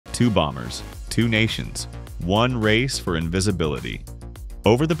two bombers, two nations, one race for invisibility.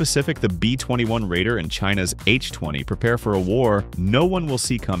 Over the Pacific, the B-21 Raider and China's H-20 prepare for a war no one will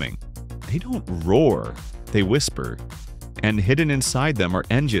see coming. They don't roar, they whisper. And hidden inside them are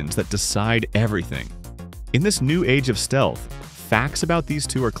engines that decide everything. In this new age of stealth, facts about these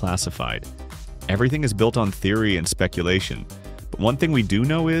two are classified. Everything is built on theory and speculation. But one thing we do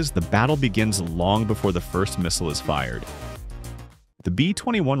know is the battle begins long before the first missile is fired. The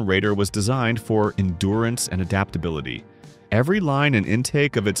B-21 Raider was designed for endurance and adaptability. Every line and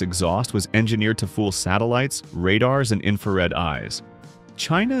intake of its exhaust was engineered to fool satellites, radars, and infrared eyes.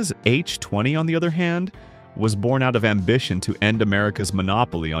 China's H-20, on the other hand, was born out of ambition to end America's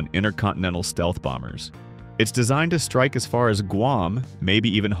monopoly on intercontinental stealth bombers. It's designed to strike as far as Guam, maybe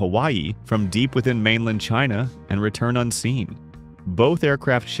even Hawaii, from deep within mainland China and return unseen. Both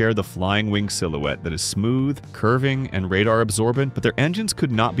aircraft share the flying wing silhouette that is smooth, curving, and radar-absorbent, but their engines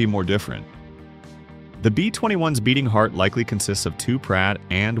could not be more different. The B-21's beating heart likely consists of two Pratt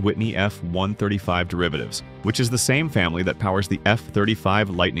and Whitney F-135 derivatives, which is the same family that powers the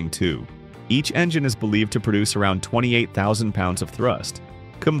F-35 Lightning II. Each engine is believed to produce around 28,000 pounds of thrust.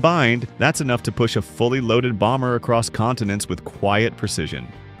 Combined, that's enough to push a fully loaded bomber across continents with quiet precision.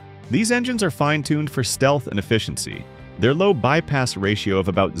 These engines are fine-tuned for stealth and efficiency. Their low bypass ratio of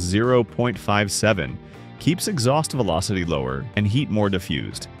about 0.57 keeps exhaust velocity lower and heat more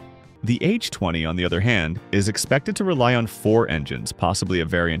diffused. The H-20, on the other hand, is expected to rely on four engines, possibly a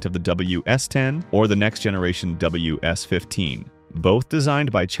variant of the WS-10 or the next-generation WS-15, both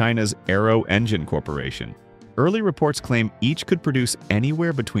designed by China's Aero Engine Corporation. Early reports claim each could produce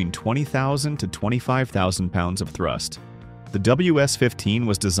anywhere between 20,000 to 25,000 pounds of thrust. The WS-15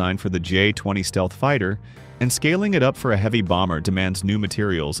 was designed for the J-20 stealth fighter, and scaling it up for a heavy bomber demands new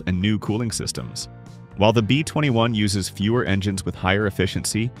materials and new cooling systems. While the B-21 uses fewer engines with higher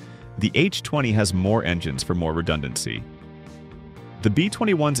efficiency, the H-20 has more engines for more redundancy. The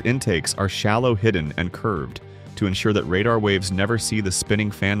B-21's intakes are shallow, hidden, and curved to ensure that radar waves never see the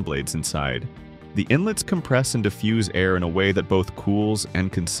spinning fan blades inside. The inlets compress and diffuse air in a way that both cools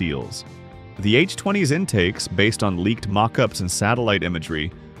and conceals. The H-20's intakes, based on leaked mock-ups and satellite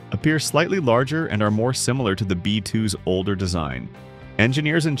imagery, appear slightly larger and are more similar to the B-2's older design.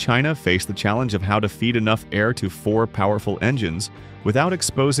 Engineers in China face the challenge of how to feed enough air to four powerful engines without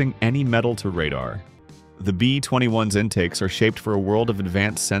exposing any metal to radar. The B-21's intakes are shaped for a world of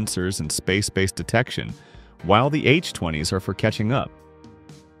advanced sensors and space-based detection, while the H-20's are for catching up.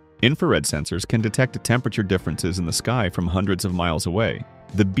 Infrared sensors can detect temperature differences in the sky from hundreds of miles away.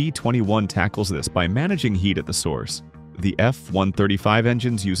 The B-21 tackles this by managing heat at the source. The F-135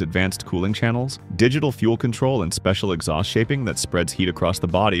 engines use advanced cooling channels, digital fuel control, and special exhaust shaping that spreads heat across the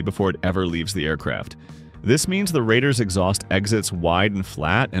body before it ever leaves the aircraft. This means the Raider's exhaust exits wide and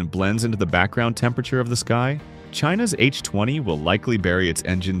flat and blends into the background temperature of the sky. China's H-20 will likely bury its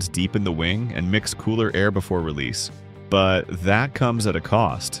engines deep in the wing and mix cooler air before release. But that comes at a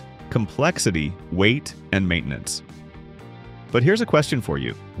cost: complexity, weight, and maintenance. But here's a question for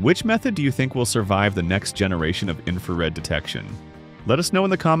you. Which method do you think will survive the next generation of infrared detection? Let us know in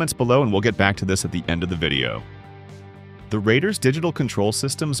the comments below and we'll get back to this at the end of the video. The Raider's digital control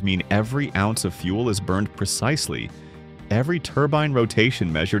systems mean every ounce of fuel is burned precisely, every turbine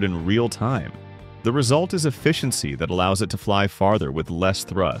rotation measured in real time. The result is efficiency that allows it to fly farther with less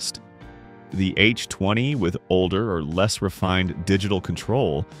thrust. The H-20, with older or less refined digital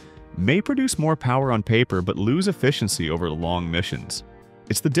control, may produce more power on paper but lose efficiency over long missions.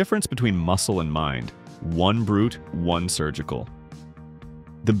 It's the difference between muscle and mind, one brute, one surgical.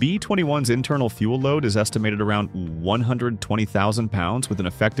 The B-21's internal fuel load is estimated around 120,000 pounds with an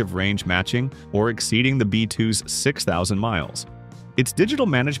effective range matching or exceeding the B-2's 6,000 miles. Its digital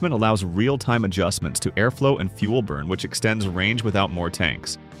management allows real-time adjustments to airflow and fuel burn, which extends range without more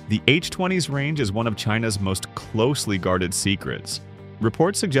tanks. The H-20's range is one of China's most closely guarded secrets.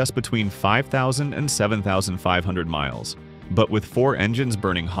 Reports suggest between 5,000 and 7,500 miles. But with four engines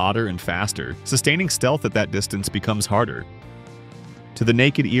burning hotter and faster, sustaining stealth at that distance becomes harder. To the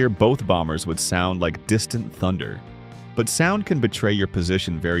naked ear, both bombers would sound like distant thunder. But sound can betray your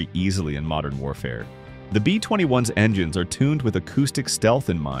position very easily in modern warfare. The B-21's engines are tuned with acoustic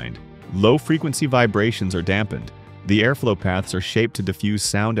stealth in mind. Low-frequency vibrations are dampened. The airflow paths are shaped to diffuse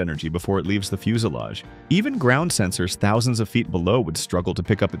sound energy before it leaves the fuselage. Even ground sensors thousands of feet below would struggle to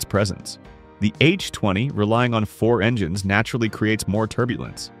pick up its presence. The H-20, relying on four engines, naturally creates more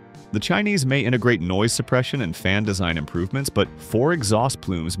turbulence. The Chinese may integrate noise suppression and fan design improvements, but four exhaust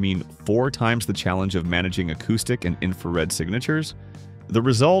plumes mean 4 times the challenge of managing acoustic and infrared signatures. The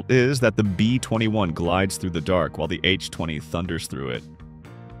result is that the B-21 glides through the dark while the H-20 thunders through it.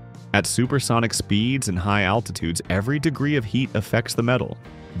 At supersonic speeds and high altitudes, every degree of heat affects the metal.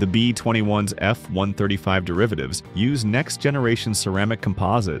 The B21's F135 derivatives use next-generation ceramic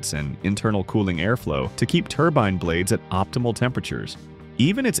composites and internal cooling airflow to keep turbine blades at optimal temperatures.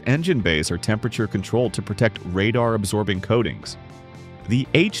 Even its engine bays are temperature-controlled to protect radar-absorbing coatings. The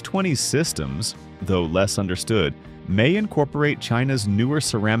H20 systems, though less understood, may incorporate China's newer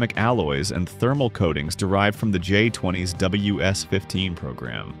ceramic alloys and thermal coatings derived from the J-20's WS-15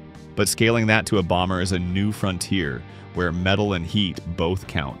 program. But scaling that to a bomber is a new frontier, where metal and heat both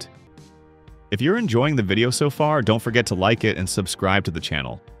count. If you're enjoying the video so far, don't forget to like it and subscribe to the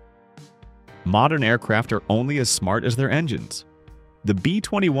channel. Modern aircraft are only as smart as their engines. The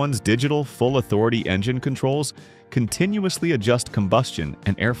B-21's digital full authority engine controls continuously adjust combustion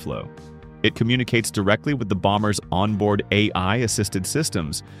and airflow. It communicates directly with the bomber's onboard AI-assisted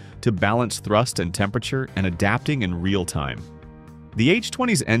systems to balance thrust and temperature and adapting in real time. The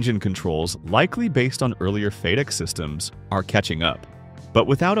H-20's engine controls, likely based on earlier FADEC systems, are catching up. But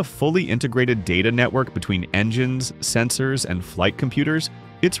without a fully integrated data network between engines, sensors, and flight computers,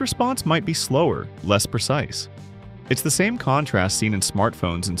 its response might be slower, less precise. It's the same contrast seen in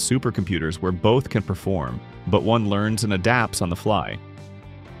smartphones and supercomputers where both can perform, but one learns and adapts on the fly.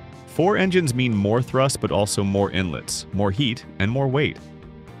 4 engines mean more thrust but also more inlets, more heat, and more weight.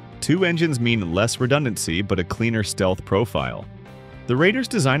 2 engines mean less redundancy but a cleaner stealth profile. The Raider's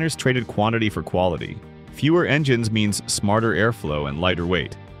designers traded quantity for quality. Fewer engines means smarter airflow and lighter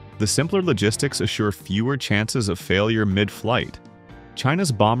weight. The simpler logistics assure fewer chances of failure mid-flight.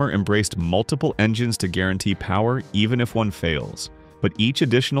 China's bomber embraced multiple engines to guarantee power even if one fails, but each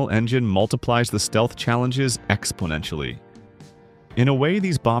additional engine multiplies the stealth challenges exponentially. In a way,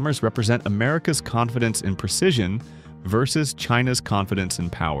 these bombers represent America's confidence in precision versus China's confidence in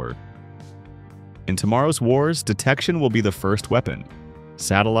power. In tomorrow's wars, detection will be the first weapon.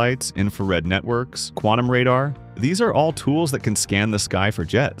 Satellites, infrared networks, quantum radar, these are all tools that can scan the sky for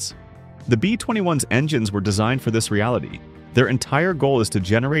jets. The B-21's engines were designed for this reality. Their entire goal is to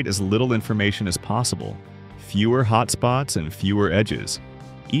generate as little information as possible. Fewer hotspots and fewer edges.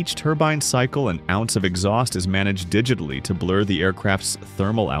 Each turbine cycle and ounce of exhaust is managed digitally to blur the aircraft's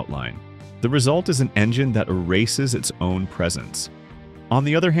thermal outline. The result is an engine that erases its own presence. On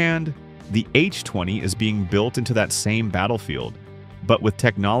the other hand, the H-20 is being built into that same battlefield, but with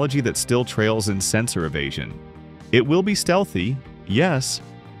technology that still trails in sensor evasion. It will be stealthy, yes,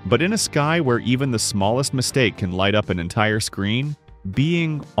 but in a sky where even the smallest mistake can light up an entire screen,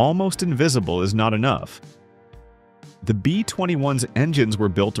 being almost invisible is not enough. The B-21's engines were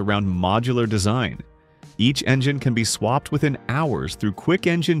built around modular design. Each engine can be swapped within hours through quick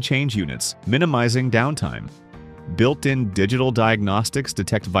engine change units, minimizing downtime. Built-in digital diagnostics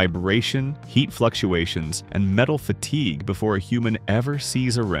detect vibration, heat fluctuations, and metal fatigue before a human ever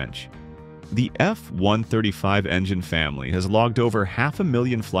sees a wrench. The F135 engine family has logged over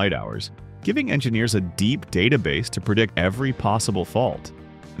 500,000 flight hours, giving engineers a deep database to predict every possible fault.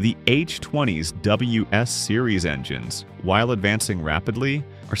 The H-20's WS series engines, while advancing rapidly,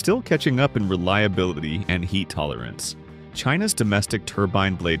 are still catching up in reliability and heat tolerance. China's domestic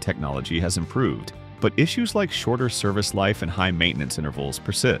turbine blade technology has improved, but issues like shorter service life and high maintenance intervals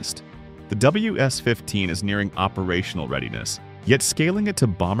persist. The WS-15 is nearing operational readiness, yet scaling it to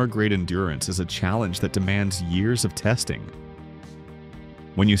bomber-grade endurance is a challenge that demands years of testing.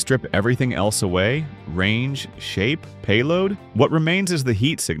 When you strip everything else away, range, shape, payload, what remains is the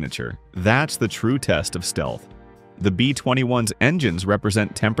heat signature. That's the true test of stealth. The B-21's engines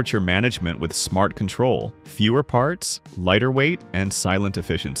represent temperature management with smart control, fewer parts, lighter weight, and silent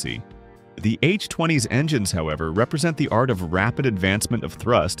efficiency. The H-20's engines, however, represent the art of rapid advancement of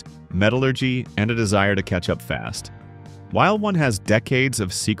thrust, metallurgy, and a desire to catch up fast. While one has decades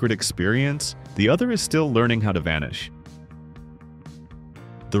of secret experience, the other is still learning how to vanish.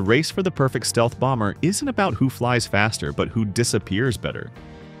 The race for the perfect stealth bomber isn't about who flies faster, but who disappears better.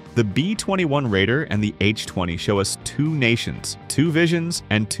 The B-21 Raider and the H-20 show us 2 nations, 2 visions,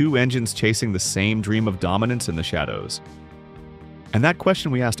 and 2 engines chasing the same dream of dominance in the shadows. And that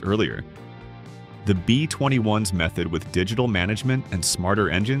question we asked earlier, the B-21's method with digital management and smarter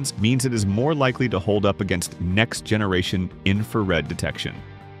engines means it is more likely to hold up against next-generation infrared detection.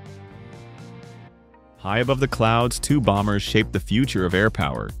 High above the clouds, 2 bombers shape the future of air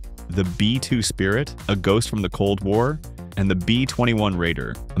power. The B-2 Spirit, a ghost from the Cold War, and the B-21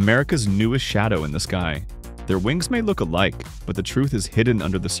 Raider, America's newest shadow in the sky. Their wings may look alike, but the truth is hidden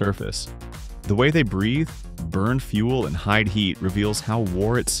under the surface. The way they breathe, burn fuel, and hide heat reveals how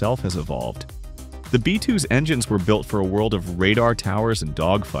war itself has evolved. The B-2's engines were built for a world of radar towers and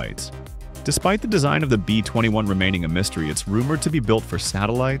dogfights. Despite the design of the B-21 remaining a mystery, it's rumored to be built for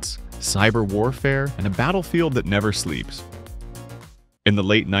satellites, cyber warfare, and a battlefield that never sleeps. In the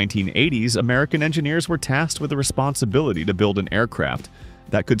late 1980s, American engineers were tasked with the responsibility to build an aircraft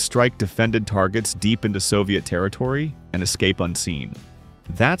that could strike defended targets deep into Soviet territory and escape unseen.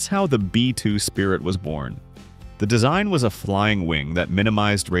 That's how the B-2 Spirit was born. The design was a flying wing that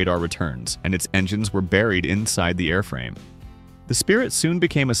minimized radar returns, and its engines were buried inside the airframe. The Spirit soon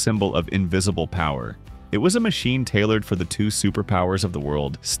became a symbol of invisible power. It was a machine tailored for the two superpowers of the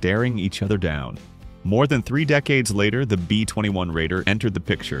world, staring each other down. More than 3 decades later, the B-21 Raider entered the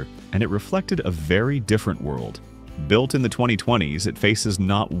picture, and it reflected a very different world. Built in the 2020s, it faces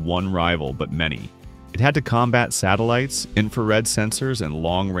not one rival, but many. It had to combat satellites, infrared sensors, and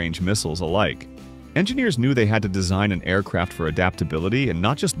long-range missiles alike. Engineers knew they had to design an aircraft for adaptability and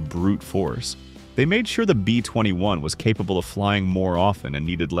not just brute force. They made sure the B-21 was capable of flying more often and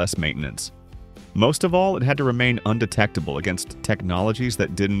needed less maintenance. Most of all, it had to remain undetectable against technologies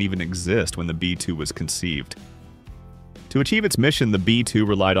that didn't even exist when the B-2 was conceived. To achieve its mission, the B-2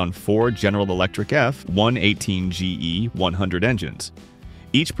 relied on 4 General Electric F-118GE-100 engines.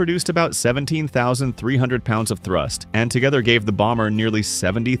 Each produced about 17,300 pounds of thrust, and together gave the bomber nearly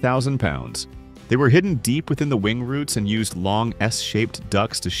 70,000 pounds. They were hidden deep within the wing roots and used long S-shaped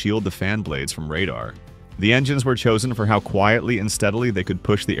ducts to shield the fan blades from radar. The engines were chosen for how quietly and steadily they could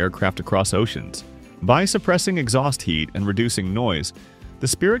push the aircraft across oceans. By suppressing exhaust heat and reducing noise, the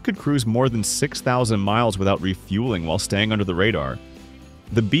Spirit could cruise more than 6,000 miles without refueling while staying under the radar.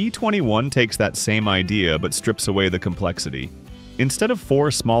 The B-21 takes that same idea but strips away the complexity. Instead of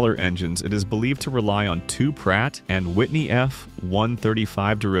 4 smaller engines, it is believed to rely on 2 Pratt and Whitney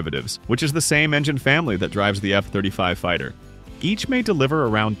F-135 derivatives, which is the same engine family that drives the F-35 fighter. Each may deliver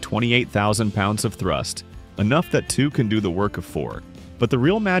around 28,000 pounds of thrust, enough that 2 can do the work of 4. But the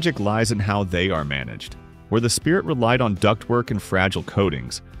real magic lies in how they are managed. Where the Spirit relied on ductwork and fragile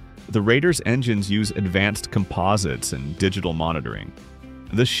coatings, the Raider's engines use advanced composites and digital monitoring.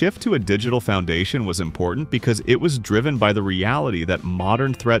 The shift to a digital foundation was important because it was driven by the reality that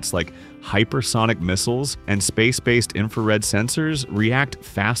modern threats like hypersonic missiles and space-based infrared sensors react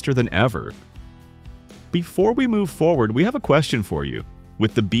faster than ever. Before we move forward, we have a question for you.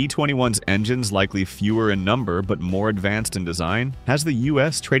 With the B-21's engines likely fewer in number but more advanced in design, has the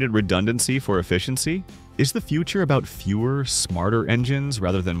US traded redundancy for efficiency? Is the future about fewer, smarter engines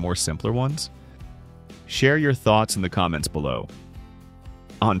rather than more simpler ones? Share your thoughts in the comments below.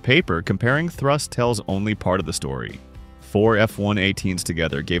 On paper, comparing thrust tells only part of the story. 4 F-118s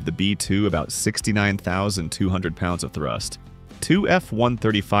together gave the B-2 about 69,200 pounds of thrust. 2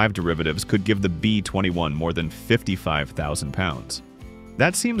 F-135 derivatives could give the B-21 more than 55,000 pounds.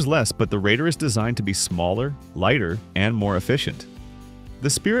 That seems less, but the Raider is designed to be smaller, lighter, and more efficient. The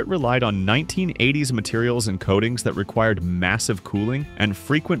Spirit relied on 1980s materials and coatings that required massive cooling and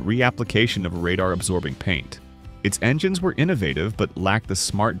frequent reapplication of radar-absorbing paint. Its engines were innovative but lacked the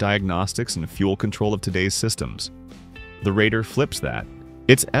smart diagnostics and fuel control of today's systems. The Raider flips that.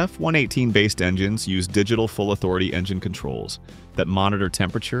 Its F-118-based engines use digital full-authority engine controls that monitor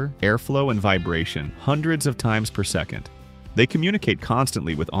temperature, airflow, and vibration hundreds of times per second. They communicate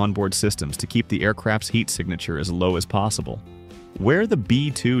constantly with onboard systems to keep the aircraft's heat signature as low as possible. Where the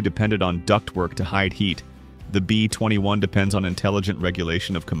B-2 depended on ductwork to hide heat, the B-21 depends on intelligent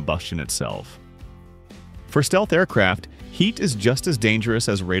regulation of combustion itself. For stealth aircraft, heat is just as dangerous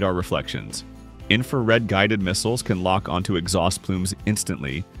as radar reflections. Infrared-guided missiles can lock onto exhaust plumes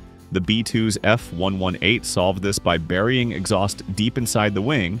instantly. The B-2's F-118 solved this by burying exhaust deep inside the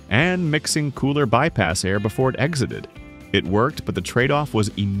wing and mixing cooler bypass air before it exited. It worked, but the trade-off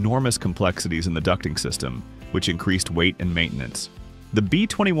was enormous complexities in the ducting system, which increased weight and maintenance. The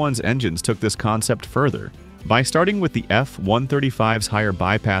B-21's engines took this concept further. By starting with the F-135's higher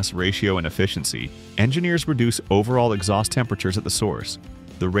bypass ratio and efficiency, engineers reduce overall exhaust temperatures at the source.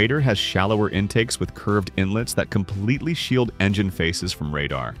 The Raider has shallower intakes with curved inlets that completely shield engine faces from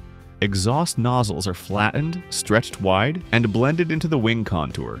radar. Exhaust nozzles are flattened, stretched wide, and blended into the wing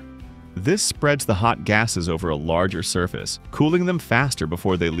contour. This spreads the hot gases over a larger surface, cooling them faster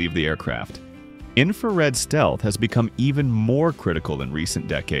before they leave the aircraft. Infrared stealth has become even more critical in recent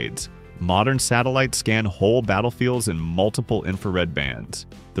decades. Modern satellites scan whole battlefields in multiple infrared bands.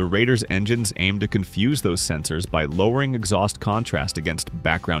 The Raider's engines aim to confuse those sensors by lowering exhaust contrast against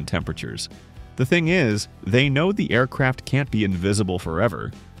background temperatures. The thing is, they know the aircraft can't be invisible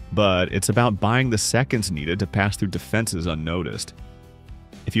forever, but it's about buying the seconds needed to pass through defenses unnoticed.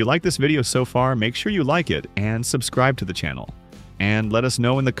 If you like this video so far, make sure you like it and subscribe to the channel. And let us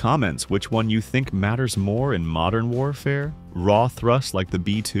know in the comments which one you think matters more in modern warfare, raw thrust like the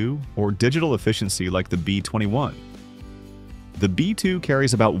B2, or digital efficiency like the B21. The B2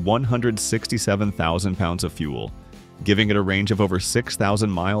 carries about 167,000 pounds of fuel, giving it a range of over 6,000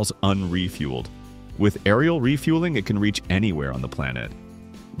 miles unrefueled. With aerial refueling, it can reach anywhere on the planet.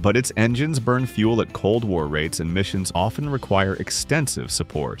 But its engines burn fuel at Cold War rates and missions often require extensive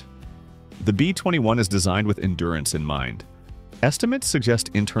support. The B21 is designed with endurance in mind. Estimates suggest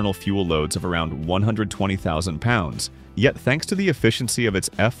internal fuel loads of around 120,000 pounds, yet thanks to the efficiency of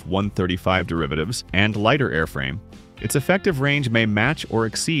its F-135 derivatives and lighter airframe, its effective range may match or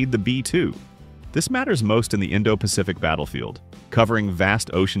exceed the B-2. This matters most in the Indo-Pacific battlefield. Covering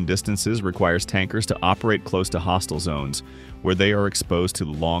vast ocean distances requires tankers to operate close to hostile zones, where they are exposed to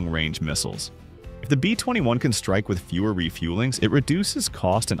long-range missiles. If the B-21 can strike with fewer refuelings, it reduces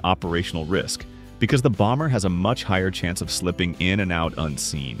cost and operational risk, because the bomber has a much higher chance of slipping in and out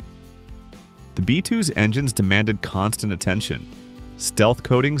unseen. The B-2's engines demanded constant attention. Stealth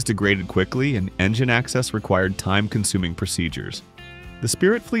coatings degraded quickly, and engine access required time-consuming procedures. The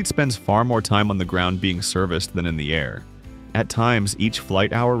Spirit fleet spends far more time on the ground being serviced than in the air. At times, each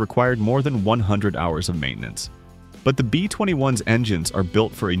flight hour required more than 100 hours of maintenance. But the B-21's engines are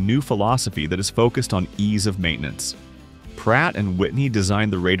built for a new philosophy that is focused on ease of maintenance. Pratt & Whitney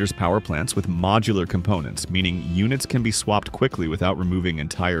designed the Raider's power plants with modular components, meaning units can be swapped quickly without removing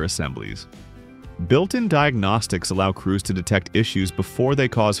entire assemblies. Built-in diagnostics allow crews to detect issues before they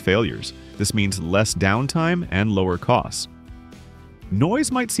cause failures. This means less downtime and lower costs.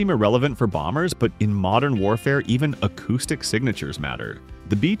 Noise might seem irrelevant for bombers, but in modern warfare, even acoustic signatures matter.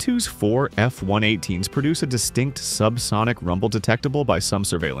 The B-2's 4 F-118s produce a distinct subsonic rumble detectable by some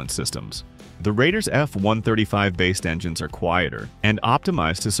surveillance systems. The Raider's F-135-based engines are quieter and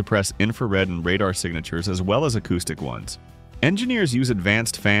optimized to suppress infrared and radar signatures as well as acoustic ones. Engineers use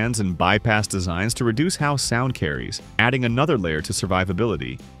advanced fans and bypass designs to reduce how sound carries, adding another layer to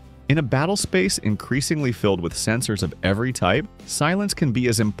survivability. In a battle space increasingly filled with sensors of every type, silence can be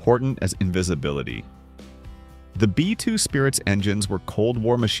as important as invisibility. The B-2 Spirit's engines were Cold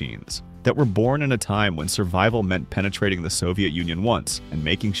War machines that were born in a time when survival meant penetrating the Soviet Union once and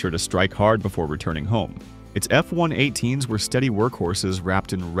making sure to strike hard before returning home. Its F-118s were steady workhorses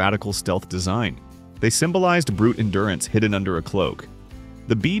wrapped in radical stealth design. They symbolized brute endurance hidden under a cloak.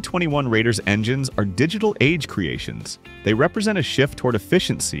 The B-21 Raider's engines are digital age creations. They represent a shift toward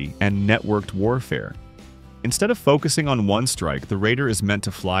efficiency and networked warfare. Instead of focusing on one strike, the Raider is meant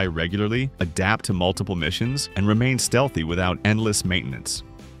to fly regularly, adapt to multiple missions, and remain stealthy without endless maintenance.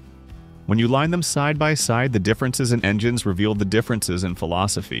 When you line them side by side, the differences in engines reveal the differences in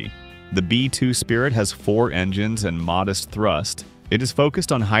philosophy. The B-2 Spirit has 4 engines and modest thrust. It is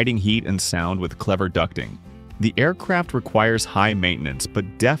focused on hiding heat and sound with clever ducting. The aircraft requires high maintenance,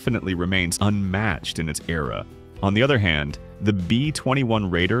 but definitely remains unmatched in its era. On the other hand, the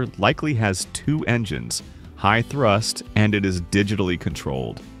B-21 Raider likely has 2 engines, high thrust, and it is digitally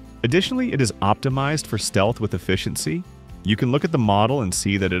controlled. Additionally, it is optimized for stealth with efficiency. You can look at the model and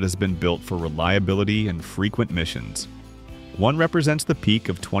see that it has been built for reliability and frequent missions. One represents the peak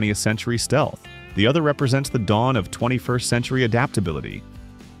of 20th century stealth. The other represents the dawn of 21st century adaptability.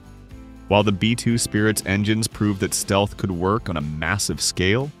 While the B-2 Spirit's engines prove that stealth could work on a massive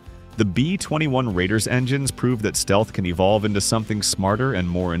scale, the B-21 Raider's engines prove that stealth can evolve into something smarter and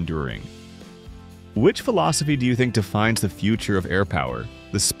more enduring. Which philosophy do you think defines the future of air power,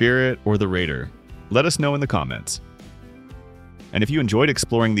 the Spirit or the Raider? Let us know in the comments. And if you enjoyed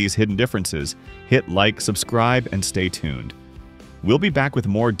exploring these hidden differences, hit like, subscribe, and stay tuned. We'll be back with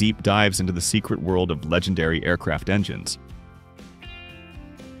more deep dives into the secret world of legendary aircraft engines.